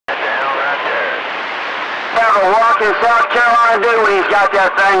can South Carolina do when he's got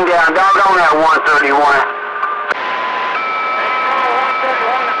that thing down? Doggone that 131.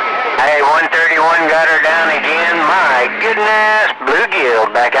 Hey, 131 got her down again. My goodness,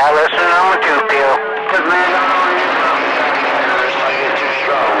 bluegill back out listening on my two-pill. Good man. It's like it's too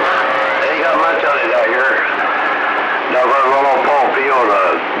strong. They ain't got much on it out here. Now going to roll on Paul Field,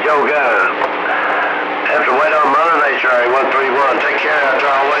 Joe Gunn. After wait on Mother Nature, 131. Take care after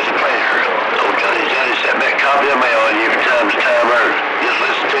I always play her. Old Johnny sent me a copy of mail on you every time earned. Just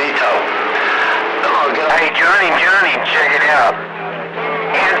listen to you talk. Come on, get on. Hey, Johnny, check it out.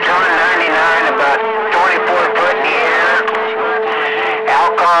 Anton 99, about 24 foot in the air.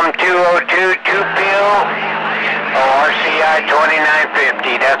 Alcom 202, two-pill. RCI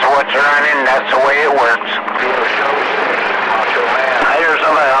 2950. That's what's running. That's the way it works. MachoMan. I hear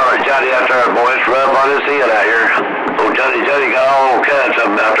somebody holler Johnny out there, boys, rub on his head out here. Oh, Johnny got all kinds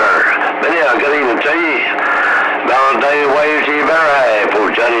of them out there. But yeah, good evening to you. Valentine waves you better have. Oh,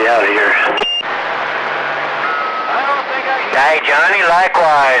 Johnny out here. Hey, Johnny,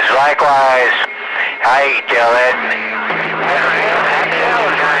 likewise. I tell it.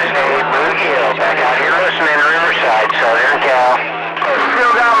 Bluegill back out here listening to Riverside, Southern Cal.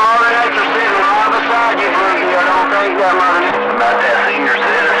 Still got Mother Nature sitting right beside you, Bluegill. I don't think that Mother Nature. About that senior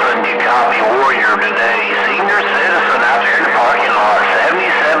citizen, you copy Warior today. Senior citizen out there in the parking lot.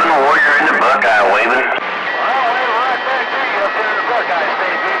 77 Warior in the Buckeye waving.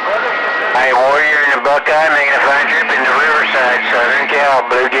 Hey, Warior in the Buckeye making a fine trip into Riverside, Southern Cal.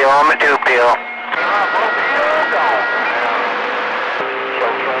 Bluegill on my two-pill.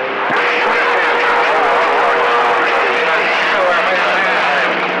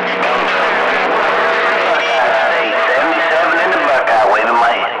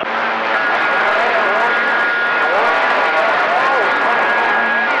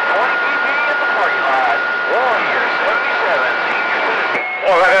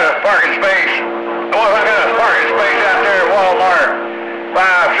 Parking space. Boy, look at this parking space out there at Walmart.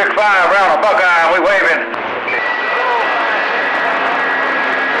 565 around a Buckeye, we waving.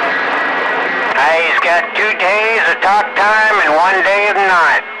 Hey, he's got 2 days of talk time and 1 day of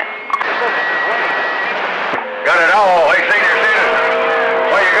night. Got it all. Hey, senior citizen.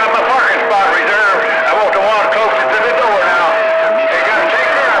 Well, you got my parking spot reserved. I want the one closest to the door now. You got to take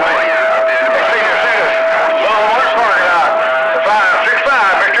care of me. Hey, senior citizen. Walmart's parking lot.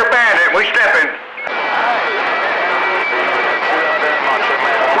 565, Mr. Bandit. We stepping.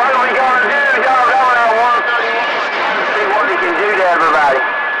 What are we going to do, doggone that 131? See what we can do to everybody.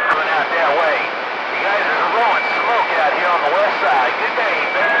 Coming out that way. You guys are blowing smoke out here on the west side. Good day,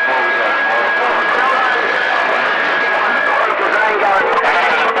 man.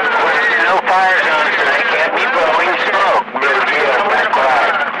 No fire zones, so they can't be blowing smoke. Bluegill back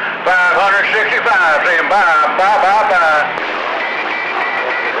quiet. 565, saying bye.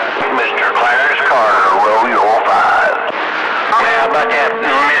 Mr. Clarence Carter, Warior 5. How about that,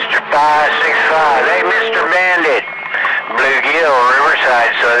 Mr. 565? Hey, Mr. Bandit. Bluegill,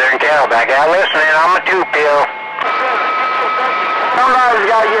 Riverside, Southern Cal. Back out listening on my two-pill. Somebody's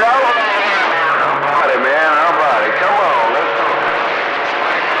got to get over. Nobody, man. Nobody. Come on. Let's go.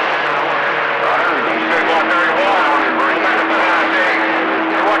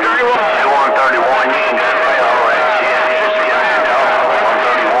 131, you can just play all that shit. Just get in there and talk.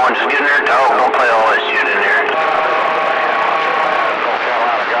 131, just get in there and talk. Don't play all that shit in there.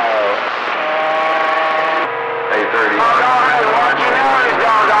 Hey, 30. What you know is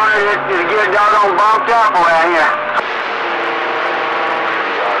doggone it. It's get doggone bumped up around here.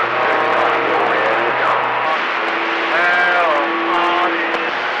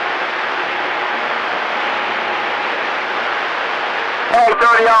 Hey,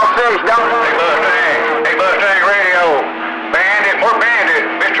 30 all 6, don't. Hey, look.